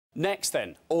Next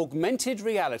then, augmented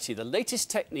reality, the latest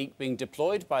technique being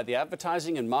deployed by the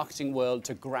advertising and marketing world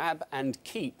to grab and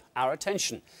keep our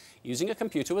attention. Using a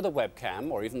computer with a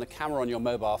webcam or even the camera on your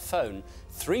mobile phone,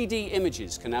 3D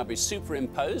images can now be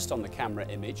superimposed on the camera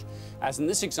image, as in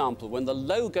this example when the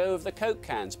logo of the Coke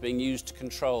can's being used to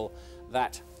control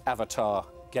that avatar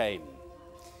game.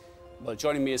 Well,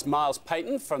 joining me is Myles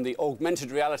Peyton from the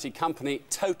augmented reality company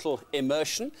Total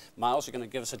Immersion. Myles, you're going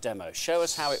to give us a demo. Show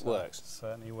us how it works.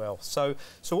 Certainly will. So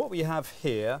what we have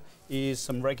here is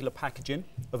some regular packaging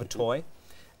of a toy,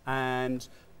 and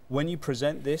when you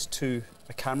present this to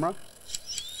a camera,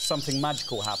 something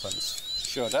magical happens.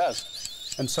 Sure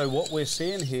does. And so what we're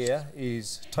seeing here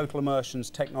is Total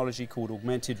Immersion's technology called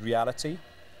augmented reality,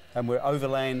 and we're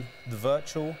overlaying the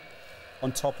virtual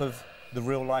on top of the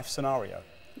real-life scenario.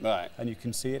 Right. And you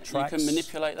can see it tracks you can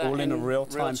manipulate that all in a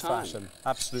real-time real fashion.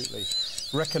 Absolutely.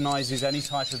 Recognises any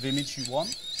type of image you want.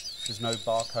 There's no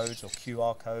barcodes or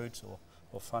QR codes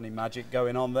or funny magic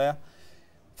going on there.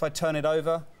 If I turn it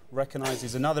over,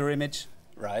 recognises another image.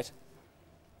 Right.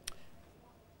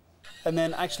 And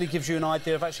then actually gives you an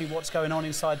idea of actually what's going on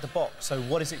inside the box. So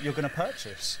what is it you're going to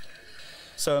purchase?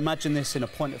 So imagine this in a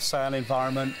point-of-sale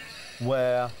environment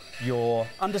where you're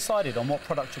undecided on what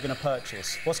product you're going to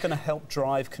purchase, what's going to help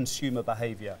drive consumer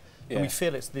behaviour. Yeah. And we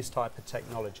feel it's this type of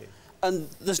technology. And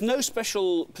there's no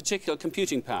special particular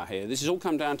computing power here. This has all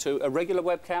come down to a regular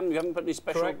webcam. You haven't put any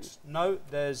special... Correct. No,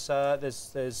 there's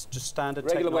just standard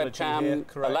regular technology webcam, here.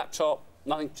 Correct. A laptop.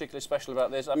 Nothing particularly special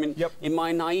about this. I mean, yep. In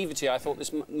my naivety, I thought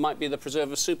this might be the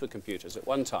preserve of supercomputers at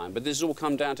one time, but this has all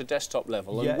come down to desktop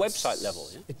level and website level.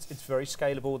 Yeah? It's very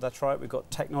scalable, that's right. We've got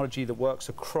technology that works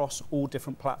across all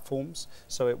different platforms.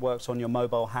 So it works on your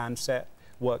mobile handset,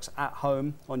 works at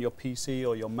home on your PC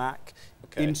or your Mac,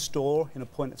 in-store in a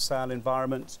point-of-sale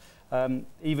environment,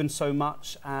 even so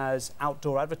much as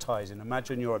outdoor advertising.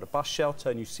 Imagine you're at a bus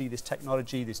shelter and you see this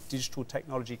technology, this digital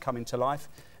technology coming to life.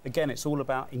 Again, it's all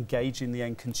about engaging the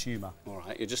end consumer. All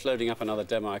right, you're just loading up another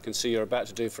demo I can see you're about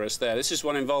to do for us there. This is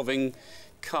one involving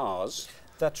cars.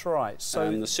 That's right. So,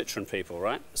 and the Citroën people,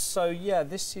 right? So, yeah,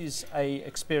 this is an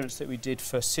experience that we did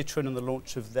for Citroën and the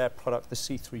launch of their product, the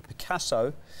C3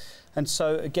 Picasso. And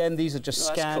so, again, these are just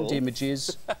scanned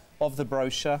images of the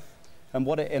brochure. And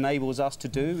what it enables us to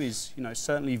do is,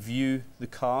 certainly view the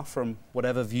car from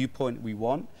whatever viewpoint we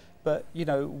want. But,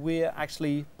 we're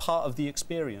actually part of the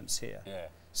experience here. Yeah.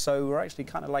 So we're actually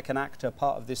kind of like an actor,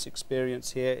 part of this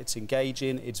experience here. It's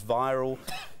engaging, it's viral.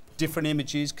 Different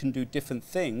images can do different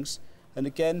things. And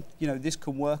again, this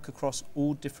can work across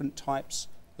all different types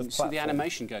of platforms. You see the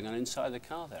animation going on inside the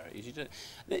car there.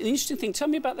 The interesting thing, tell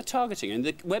me about the targeting. And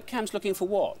the webcam's looking for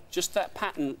what? Just that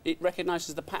pattern, it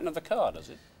recognises the pattern of the car, does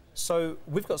it? So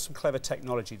we've got some clever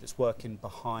technology that's working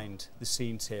behind the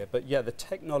scenes here. But yeah, the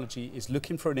technology is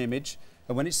looking for an image,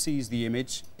 and when it sees the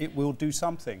image, it will do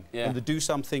something. Yeah. And the do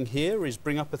something here is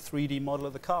bring up a 3D model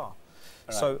of the car.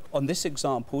 Right. So on this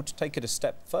example, to take it a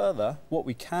step further, what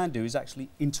we can do is actually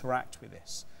interact with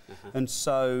this. And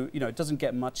so, it doesn't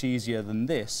get much easier than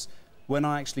this. When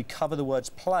I actually cover the words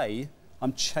play,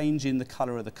 I'm changing the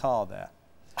colour of the car there.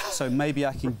 So maybe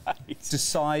I can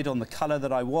decide on the colour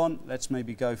that I want. Let's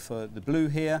maybe go for the blue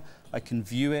here. I can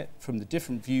view it from the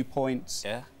different viewpoints.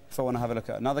 Yeah. If I want to have a look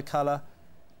at another colour.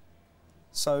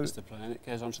 So that's the plan. It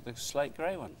goes on to the slate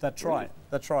grey one. That's right.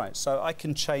 That's right. So I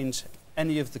can change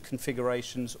any of the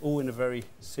configurations, all in a very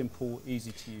simple,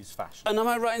 easy-to-use fashion. And am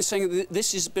I right in saying that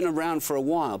this has been around for a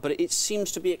while, but it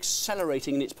seems to be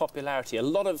accelerating in its popularity? A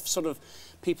lot of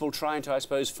people trying to, I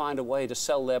suppose, find a way to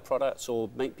sell their products or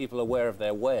make people aware of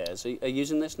their wares. Are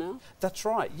using this now? That's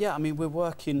right. Yeah, I mean, we're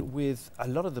working with a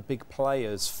lot of the big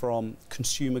players from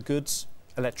consumer goods,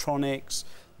 electronics,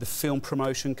 the film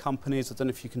promotion companies. I don't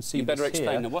know if you can see this here. You better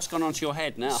explain them. What's gone on to your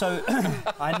head now? So,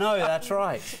 I know, that's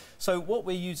right. So what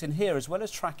we're using here, as well as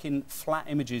tracking flat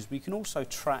images, we can also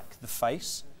track the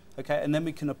face, and then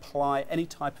we can apply any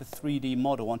type of 3D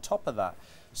model on top of that.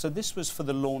 So this was for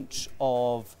the launch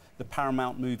of the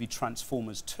Paramount movie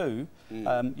Transformers 2,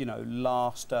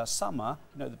 last summer,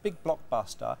 the big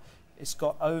blockbuster. It's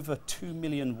got over 2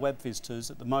 million web visitors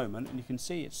at the moment, and you can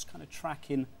see it's kind of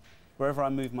tracking. Wherever I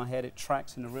move my head, it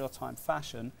tracks in a real-time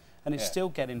fashion, and it's still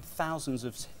getting thousands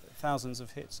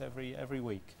of hits every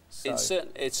week. So.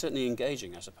 It's certainly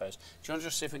engaging, I suppose. Do you want to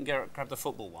just see if we can grab the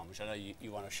football one, which I know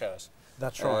you want to show us?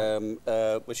 That's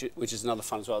right. Which is another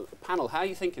fun as well. Panel, how are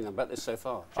you thinking about this so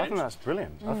far, James? I think that's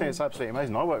brilliant. I think it's absolutely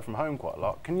amazing. I work from home quite a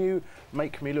lot. Can you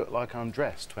make me look like I'm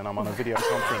dressed when I'm on a video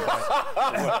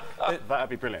conference? That'd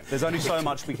be brilliant. There's only so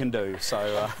much we can do,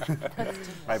 so...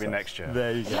 maybe next year.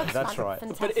 There you go, that's right.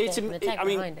 But I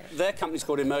mean, their company's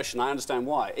called Immersion. I understand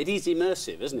why. It is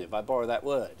immersive, isn't it, if I borrow that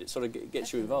word? It sort of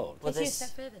gets you involved. Well, Takes you a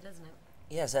step further, doesn't it?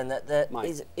 Yes, and that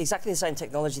is exactly the same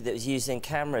technology that was used in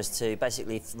cameras to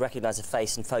basically recognise a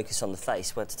face and focus on the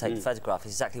face, where to take the photograph.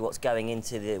 Is exactly what's going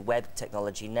into the web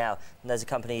technology now. And there's a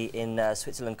company in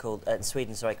Sweden called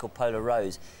Polar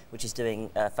Rose, which is doing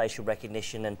facial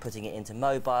recognition and putting it into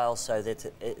mobile, so that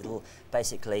it'll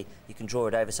basically, you can draw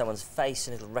it over someone's face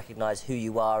and it'll recognise who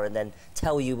you are and then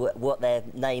tell you what their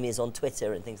name is on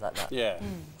Twitter and things like that. Yeah.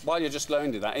 While you're just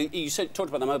learning that, you talked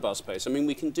about the mobile space. I mean,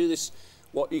 we can do this.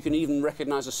 You can even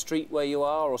recognise a street where you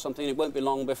are or something. It won't be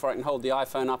long before I can hold the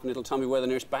iPhone up and it'll tell me where the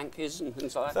nearest bank is and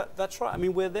things like that. That's right. I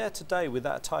mean, we're there today with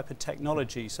that type of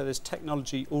technology. So there's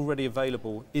technology already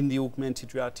available in the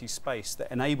augmented reality space that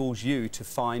enables you to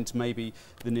find maybe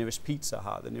the nearest Pizza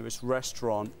Hut, the nearest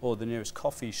restaurant, or the nearest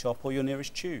coffee shop, or your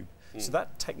nearest tube. So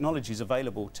that technology is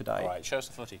available today. All right, show us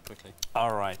the footy quickly.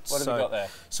 All right. What have we got there?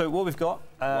 So what we've got,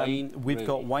 we've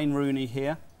got Wayne Rooney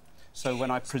here. So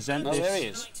when I present this... there he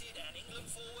is.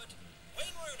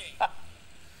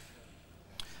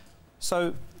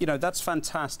 So, you know, that's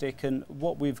fantastic, and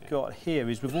what we've got here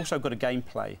is we've also got a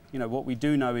gameplay. You know, what we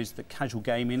do know is that casual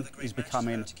gaming is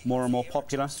becoming more and more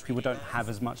popular. People don't have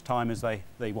as much time as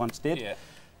they once did. Yeah.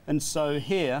 And so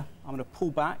here, I'm going to pull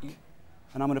back,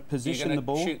 and I'm going to position the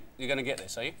ball. You're going to get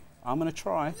this, are you? I'm going to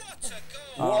try.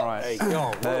 All right. There you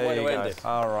go. There you go.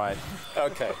 All right.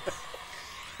 OK.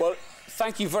 Well,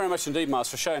 thank you very much indeed, Myles,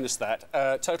 for showing us that.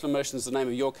 Total Immersion is the name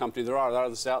of your company. There are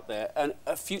others out there. And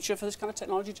a future for this kind of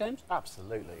technology, James?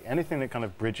 Absolutely. Anything that kind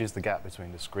of bridges the gap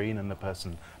between the screen and the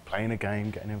person playing a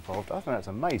game, getting involved, I think that's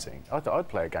amazing. I'd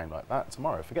play a game like that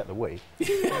tomorrow. Forget the Wii.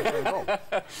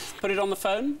 Put it on the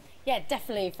phone? Yeah,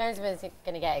 definitely. Phones are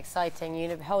going to get exciting. You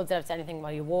know, hold it up to anything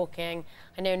while you're walking.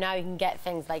 I know now you can get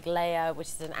things like Leia, which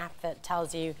is an app that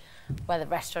tells you where the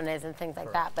restaurant is and things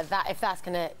like that. But if that's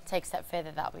going to take a step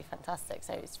further, that'll be fantastic.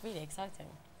 So it's really exciting.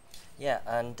 Yeah,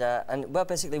 and well,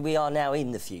 basically we are now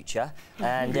in the future,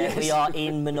 and we are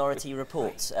in Minority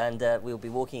Reports, and we'll be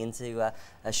walking into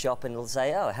a shop and it'll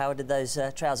say, oh, how did those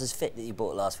trousers fit that you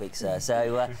bought last week, sir?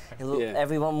 So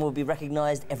everyone will be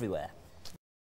recognised everywhere.